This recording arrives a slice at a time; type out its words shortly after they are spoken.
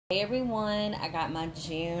Hey everyone, I got my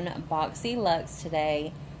June Boxyluxe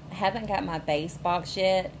today. I haven't got my base box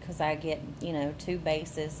yet because I get, 2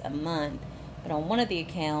 bases a month. But on one of the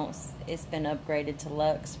accounts, it's been upgraded to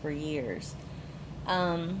Luxe for years.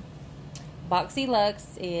 Boxyluxe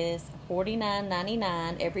is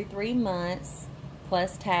 $49.99 every 3 months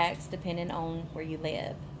plus tax depending on where you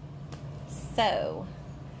live. So,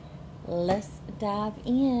 let's dive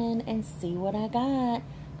in and see what I got.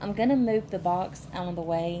 I'm gonna move the box out of the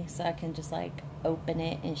way so I can just like open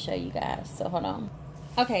it and show you guys. So hold on.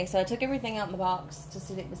 Okay, so I took everything out in the box to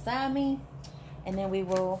sit it beside me, and then we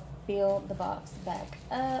will fill the box back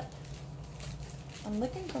up. I'm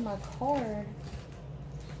looking for my card.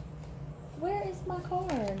 Where is my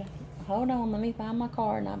card? Hold on, let me find my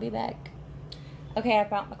card and I'll be back. Okay, I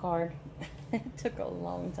found my card. It took a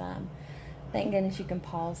long time. Thank goodness you can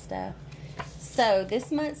pause stuff. So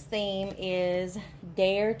this month's theme is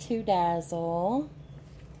Dare to Dazzle.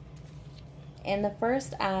 And the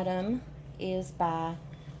first item is by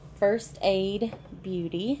First Aid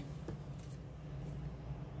Beauty.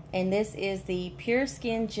 And this is the Pure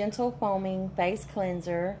Skin Gentle Foaming Face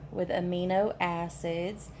Cleanser with amino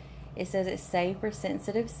acids. It says it's safe for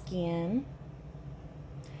sensitive skin.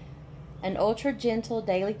 An ultra gentle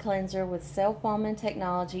daily cleanser with self-foaming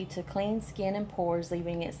technology to clean skin and pores,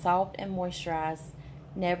 leaving it soft and moisturized,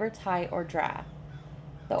 never tight or dry.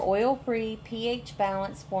 The oil-free pH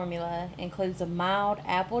balanced formula includes a mild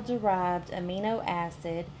apple-derived amino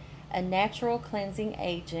acid, a natural cleansing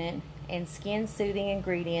agent, and skin-soothing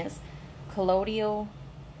ingredients: colloidal,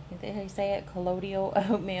 is that how you say it? Colloidal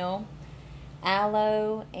oatmeal,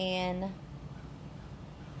 aloe, and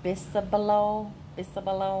bisabolol,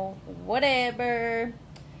 whatever.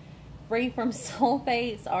 Free from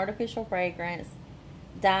sulfates, artificial fragrance,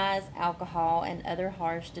 dyes, alcohol, and other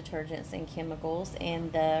harsh detergents and chemicals.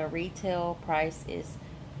 And the retail price is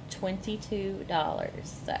 $22.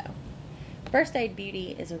 So First Aid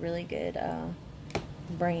Beauty is a really good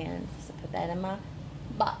brand. So put that in my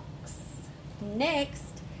box.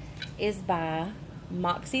 Next is by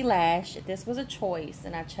Moxie Lash. This was a choice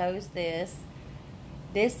and I chose this.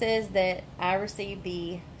 This says that I received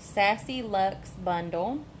the Sassy Luxe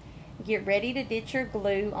bundle. Get ready to ditch your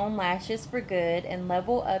glue on lashes for good and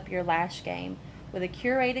level up your lash game with a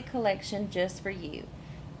curated collection just for you.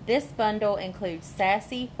 This bundle includes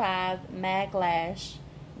Sassy 5 Mag Lash,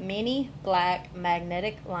 Mini Black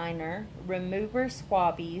Magnetic Liner, Remover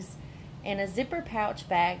Swabbies, and a zipper pouch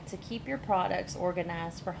bag to keep your products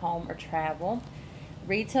organized for home or travel.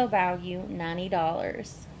 Retail value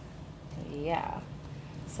 $90. Yeah.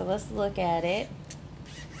 So let's look at it.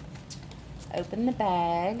 Open the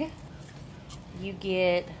bag. You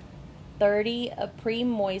get 30 of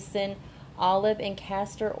pre-moistened olive and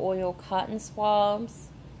castor oil cotton swabs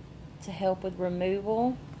to help with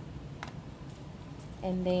removal.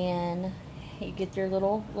 And then you get your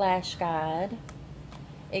little lash guide.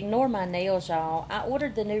 Ignore my nails, y'all. I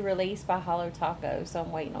ordered the new release by Hollow Taco, so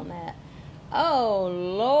I'm waiting on that. Oh,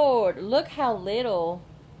 Lord. Look how little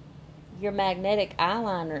your magnetic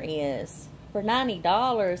eyeliner is for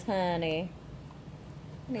 $90, honey.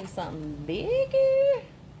 I need something bigger.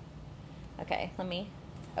 Okay, let me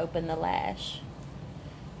open the lash.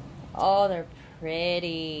 Oh, they're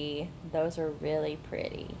pretty. Those are really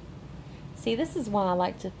pretty. See, this is why I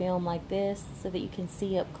like to film like this, so that you can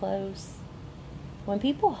see up close. When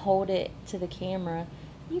people hold it to the camera,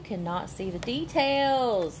 you cannot see the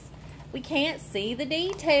details. We can't see the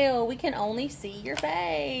detail. We can only see your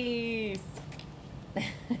face.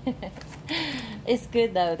 It's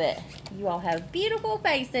good, though, that you all have beautiful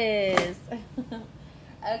faces.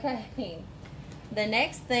 Okay. The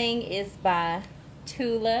next thing is by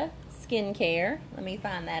Tula Skincare. Let me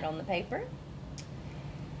find that on the paper.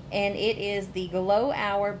 And it is the Glow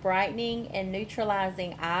Hour Brightening and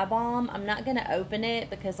Neutralizing Eye Balm. I'm not going to open it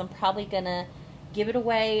because I'm probably going to give it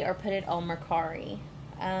away or put it on Mercari.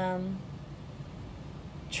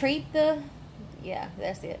 Treat the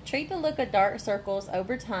look of dark circles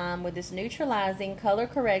over time with this neutralizing, color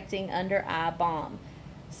correcting under eye balm,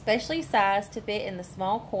 specially sized to fit in the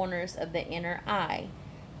small corners of the inner eye.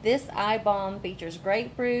 This eye balm features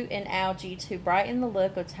grapefruit and algae to brighten the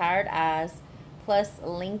look of tired eyes, plus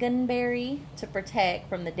lingonberry to protect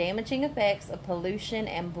from the damaging effects of pollution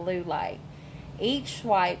and blue light. Each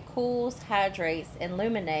swipe cools, hydrates, and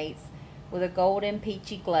illuminates with a golden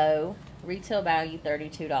peachy glow. Retail value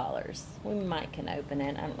 $32. We might can open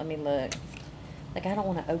it. Let me look. Like, I don't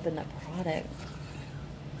want to open the product.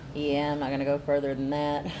 Yeah, I'm not going to go further than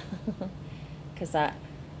that. Because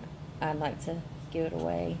I'd like to give it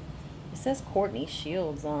away. It says Courtney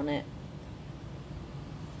Shields on it.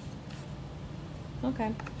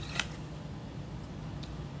 Okay.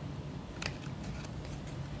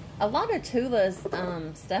 A lot of Tula's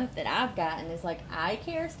stuff that I've gotten is like eye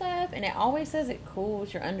care stuff, and it always says it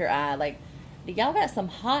cools your under eye. Like, do y'all got some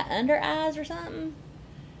hot under eyes or something?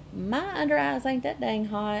 My under eyes ain't that dang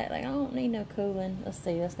hot. Like, I don't need no cooling. Let's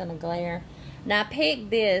see, that's gonna glare. Now I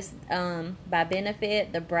picked this by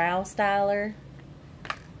Benefit, the Brow Styler.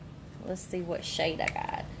 Let's see what shade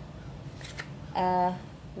I got.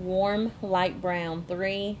 Warm light brown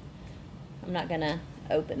 3. I'm not gonna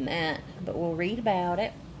open that, but we'll read about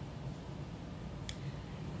it.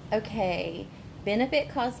 Okay, Benefit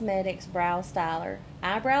Cosmetics Brow Styler,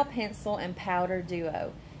 Eyebrow Pencil and Powder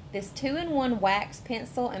Duo. This 2-in-1 wax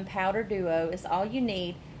pencil and powder duo is all you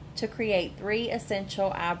need to create 3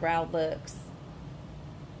 essential eyebrow looks.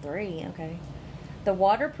 3, okay. The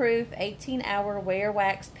waterproof 18-hour wear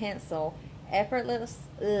wax pencil effortlessly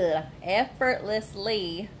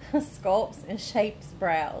sculpts and shapes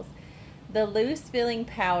brows. The loose filling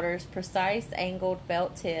powder's precise angled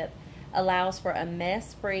felt tip allows for a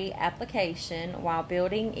mess-free application while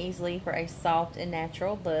building easily for a soft and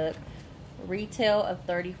natural look. Retail of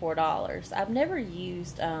 $34. I've never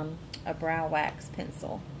used a brow wax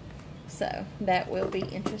pencil, so that will be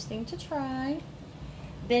interesting to try.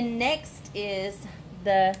 Then next is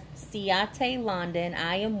the Ciate London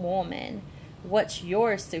I Am Woman, What's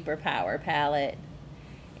Your Superpower palette.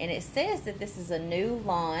 And it says that this is a new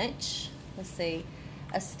launch. Let's see.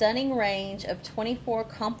 A stunning range of 24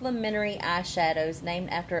 complementary eyeshadows named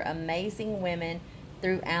after amazing women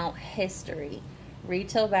throughout history.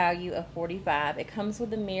 Retail value of $45. It comes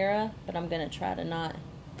with a mirror, but I'm going to try to not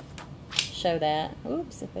show that.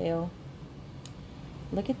 Oops, it fell.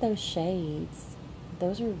 Look at those shades.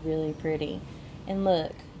 Those are really pretty. And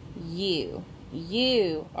look, you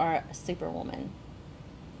are a superwoman.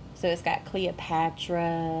 So it's got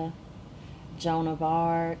Cleopatra, Joan of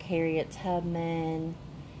Arc, Harriet Tubman,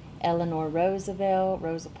 Eleanor Roosevelt,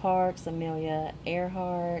 Rosa Parks, Amelia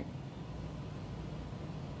Earhart.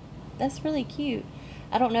 That's really cute.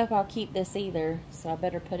 I don't know if I'll keep this either, so I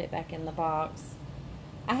better put it back in the box.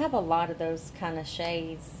 I have a lot of those kind of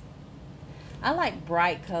shades. I like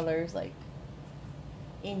bright colors, like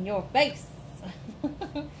in your face.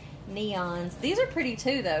 Neons. These are pretty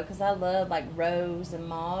too, though, because I love like rose and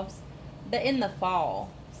mauves, but in the fall.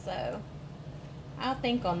 So I'll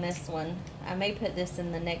think on this one. I may put this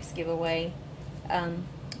in the next giveaway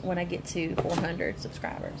when I get to 400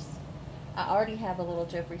 subscribers. I already have a little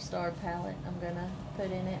Jeffree Star palette I'm gonna put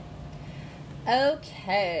in it.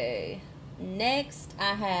 Okay, next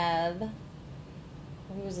I have,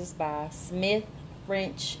 who was this by? Smith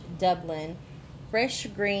French Dublin Fresh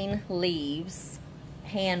Green Leaves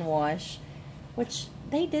hand wash, which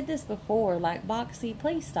they did this before. Like, Boxy,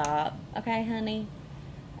 please stop. Okay, honey,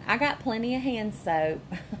 I got plenty of hand soap.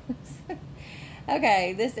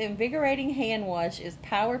 Okay, this invigorating hand wash is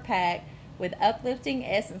power packed with uplifting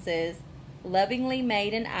essences, lovingly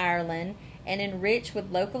made in Ireland and enriched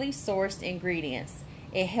with locally sourced ingredients.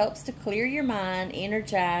 It helps to clear your mind,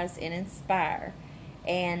 energize, and inspire.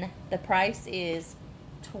 And the price is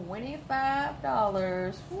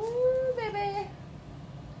 $25. Woo, baby.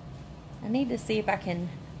 I need to see if I can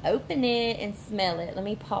open it and smell it. Let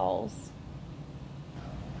me pause.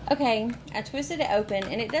 Okay, I twisted it open,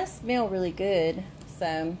 and it does smell really good.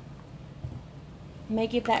 So, I may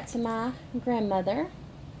give that to my grandmother.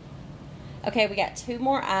 Okay, we got 2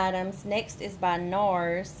 more items. Next is by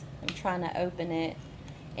NARS. I'm trying to open it.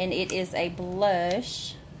 And it is a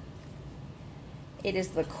blush. It is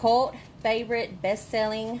the cult favorite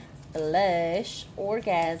best-selling blush,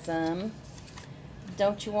 Orgasm.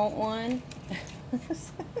 Don't you want one?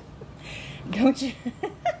 Don't you?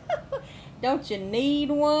 Don't you need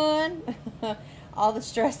one? All the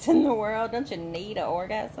stress in the world. Don't you need an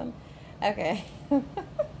orgasm? Okay.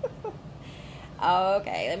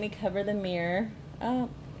 Okay, let me cover the mirror. Oh,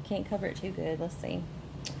 I can't cover it too good. Let's see.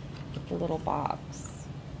 Get the little box.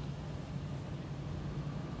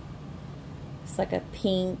 It's like a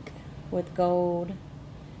pink with gold.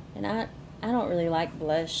 And I don't really like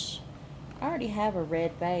blush. I already have a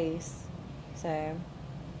red base. So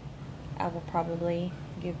I will probably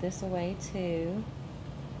give this away too.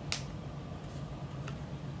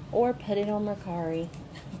 Or put it on Mercari.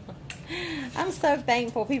 I'm so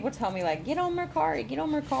thankful. People tell me, like, get on Mercari, get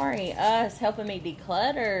on Mercari. It's helping me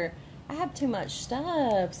declutter. I have too much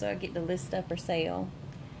stuff, so I get to list stuff for sale.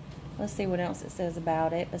 Let's see what else it says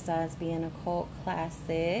about it besides being a cult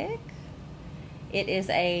classic. It is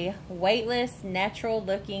a weightless,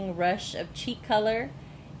 natural-looking rush of cheek color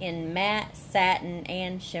in matte, satin,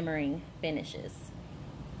 and shimmering finishes.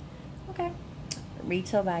 Okay.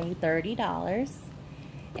 Retail value $30.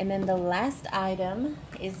 And then the last item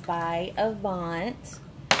is by Avant.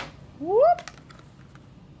 Whoop!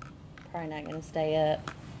 Probably not going to stay up.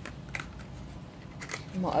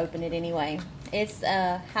 I'm going to open it anyway. It's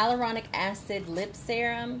a hyaluronic acid lip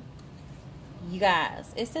serum. You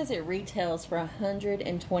guys, it says it retails for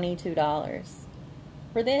 $122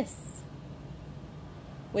 for this.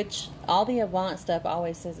 Which, all the Avant stuff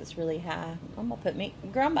always says it's really high. I'm about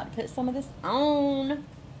to put some of this on.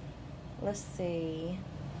 Let's see.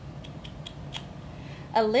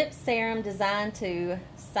 A lip serum designed to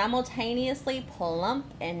simultaneously plump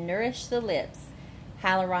and nourish the lips.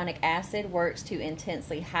 Hyaluronic acid works to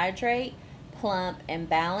intensely hydrate, plump, and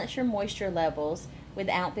balance your moisture levels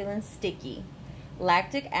without feeling sticky.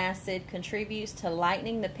 Lactic acid contributes to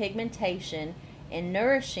lightening the pigmentation and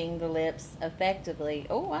nourishing the lips effectively.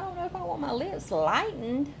 Oh, I don't know if I want my lips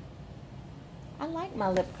lightened. I like my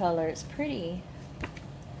lip color. It's pretty.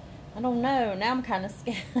 I don't know. Now I'm kind of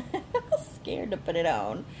scared to put it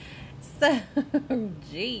on. So,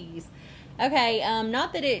 geez. Okay,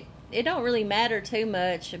 not that it don't really matter too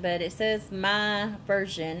much, but it says my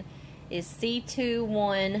version is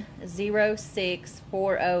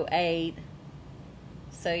C2106408.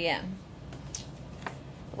 So, yeah.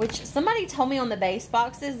 Which somebody told me on the base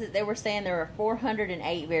boxes that they were saying there were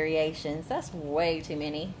 408 variations. That's way too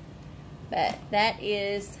many. But that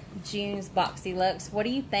is June's Boxyluxe. What do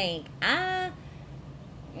you think? I'm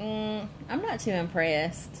not too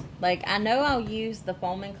impressed. Like, I know I'll use the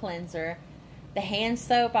foaming cleanser. The hand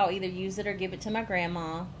soap, I'll either use it or give it to my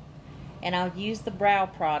grandma. And I'll use the brow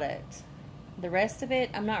product. The rest of it,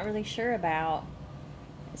 I'm not really sure about.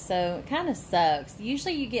 So, it kind of sucks.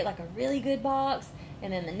 Usually you get like a really good box.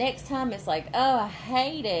 And then the next time it's like, oh, I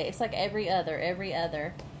hate it. It's like every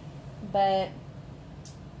other. But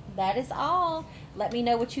that is all. Let me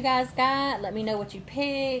know what you guys got. Let me know what you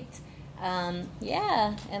picked.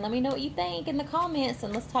 Yeah. And let me know what you think in the comments.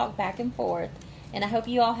 And let's talk back and forth. And I hope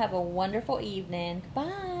you all have a wonderful evening.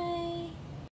 Bye.